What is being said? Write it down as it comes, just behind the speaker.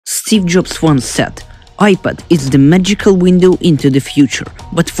Steve Jobs once said, iPad is the magical window into the future.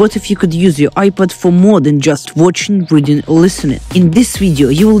 But what if you could use your iPad for more than just watching, reading or listening? In this video,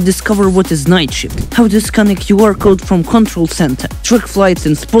 you will discover what is night shift, how to scan a QR code from control center, track flights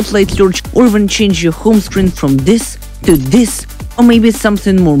in Spotlight search, or even change your home screen from this to this, or maybe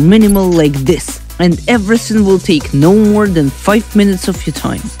something more minimal like this. And everything will take no more than 5 minutes of your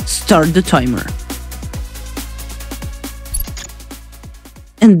time. Start the timer.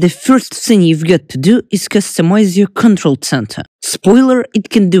 And the first thing you've got to do is customize your control center. Spoiler, it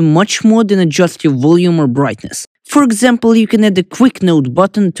can do much more than adjust your volume or brightness. For example, you can add a quick note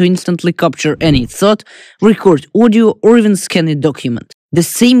button to instantly capture any thought, record audio, or even scan a document. The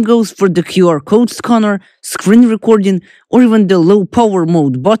same goes for the QR code scanner, screen recording, or even the low power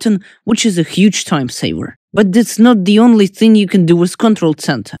mode button, which is a huge time saver. But that's not the only thing you can do with control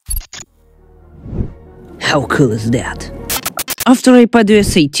center. How cool is that? After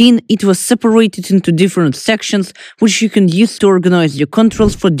iPadOS 18, it was separated into different sections which you can use to organize your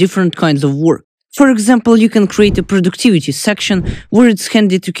controls for different kinds of work. For example, you can create a productivity section where it's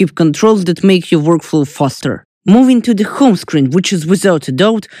handy to keep controls that make your workflow faster. Moving to the home screen, which is without a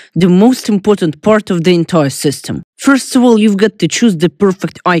doubt the most important part of the entire system. First of all, you've got to choose the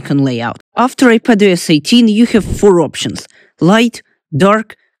perfect icon layout. After iPadOS 18, you have 4 options: light,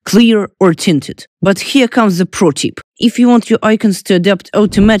 dark, clear or tinted. But here comes the pro tip. If you want your icons to adapt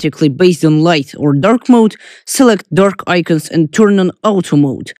automatically based on light or dark mode, select dark icons and turn on auto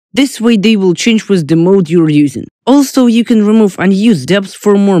mode. This way they will change with the mode you're using. Also, you can remove unused apps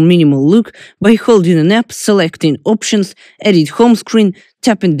for a more minimal look by holding an app, selecting options, edit home screen,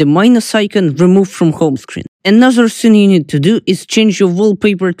 tapping the minus icon, remove from home screen. Another thing you need to do is change your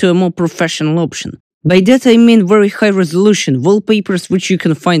wallpaper to a more professional option. By that I mean very high-resolution wallpapers which you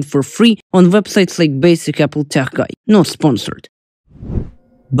can find for free on websites like Basic Apple Tech Guide. Not sponsored.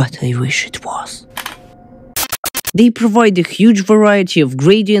 But I wish it was. They provide a huge variety of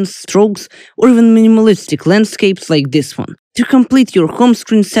gradients, strokes, or even minimalistic landscapes like this one. To complete your home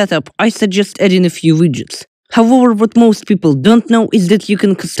screen setup, I suggest adding a few widgets. However, what most people don't know is that you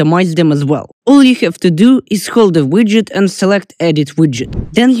can customize them as well. All you have to do is hold a widget and select Edit Widget.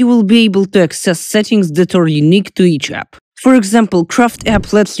 Then you will be able to access settings that are unique to each app. For example, Craft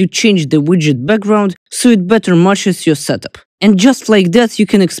app lets you change the widget background so it better matches your setup. And just like that, you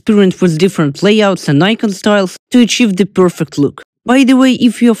can experiment with different layouts and icon styles to achieve the perfect look. By the way,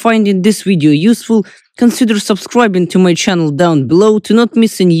 if you're finding this video useful, consider subscribing to my channel down below to not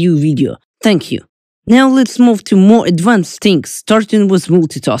miss a new video. Thank you. Now let's move to more advanced things, starting with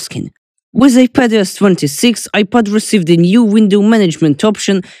multitasking. With iPadOS 26, iPad received a new window management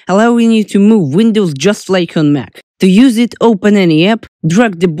option allowing you to move windows just like on Mac. To use it, open any app,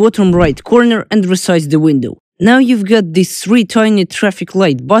 drag the bottom right corner and resize the window. Now you've got these 3 tiny traffic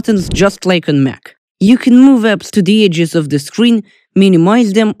light buttons just like on Mac. You can move apps to the edges of the screen,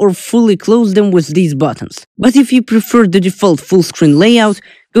 minimize them or fully close them with these buttons. But if you prefer the default full screen layout,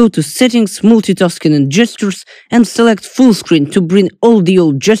 go to Settings, Multitasking and Gestures and select Full Screen to bring all the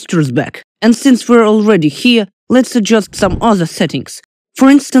old gestures back. And since we're already here, let's adjust some other settings. For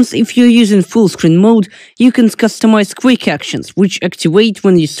instance, if you're using full screen mode, you can customize quick actions, which activate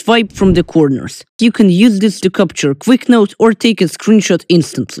when you swipe from the corners. You can use this to capture a quick note or take a screenshot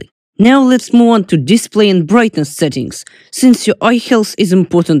instantly. Now let's move on to display and brightness settings, since your eye health is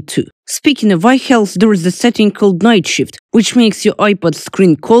important too. Speaking of eye health, there is a setting called Night Shift, which makes your iPad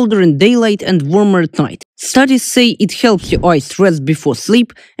screen colder in daylight and warmer at night. Studies say it helps your eyes rest before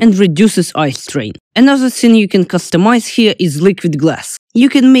sleep and reduces eye strain. Another thing you can customize here is liquid glass. You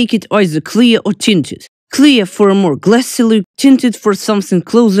can make it either clear or tinted. Clear for a more glassy look, tinted for something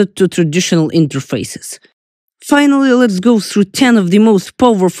closer to traditional interfaces. Finally, let's go through 10 of the most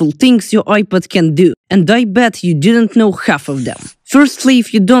powerful things your iPad can do, and I bet you didn't know half of them. Firstly,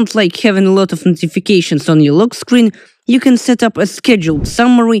 if you don't like having a lot of notifications on your lock screen, you can set up a scheduled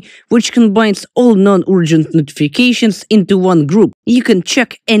summary which combines all non-urgent notifications into one group. You can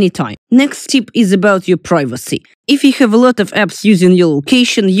check anytime. Next tip is about your privacy. If you have a lot of apps using your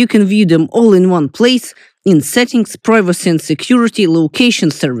location, you can view them all in one place in Settings, Privacy and Security,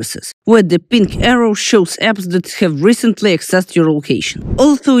 Location Services, where the pink arrow shows apps that have recently accessed your location.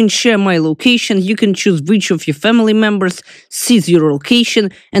 Also in Share My Location, you can choose which of your family members sees your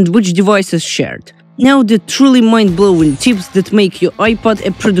location and which device is shared. Now the truly mind-blowing tips that make your iPad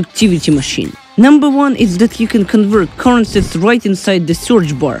a productivity machine. Number 1 is that you can convert currencies right inside the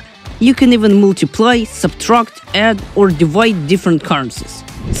search bar. You can even multiply, subtract, add or divide different currencies.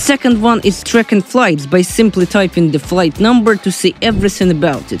 Second one is tracking flights by simply typing the flight number to see everything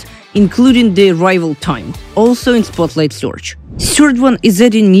about it. including the arrival time, also in Spotlight Search. Third one is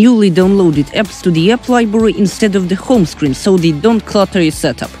adding newly downloaded apps to the app library instead of the home screen so they don't clutter your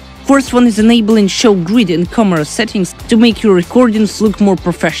setup. Fourth one is enabling show grid and camera settings to make your recordings look more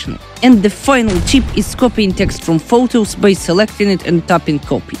professional. And the final tip is copying text from photos by selecting it and tapping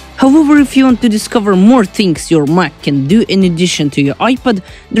copy. However, if you want to discover more things your Mac can do in addition to your iPad,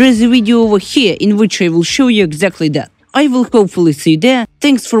 there is a video over here in which I will show you exactly that. I will hopefully see you there.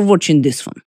 Thanks for watching this one.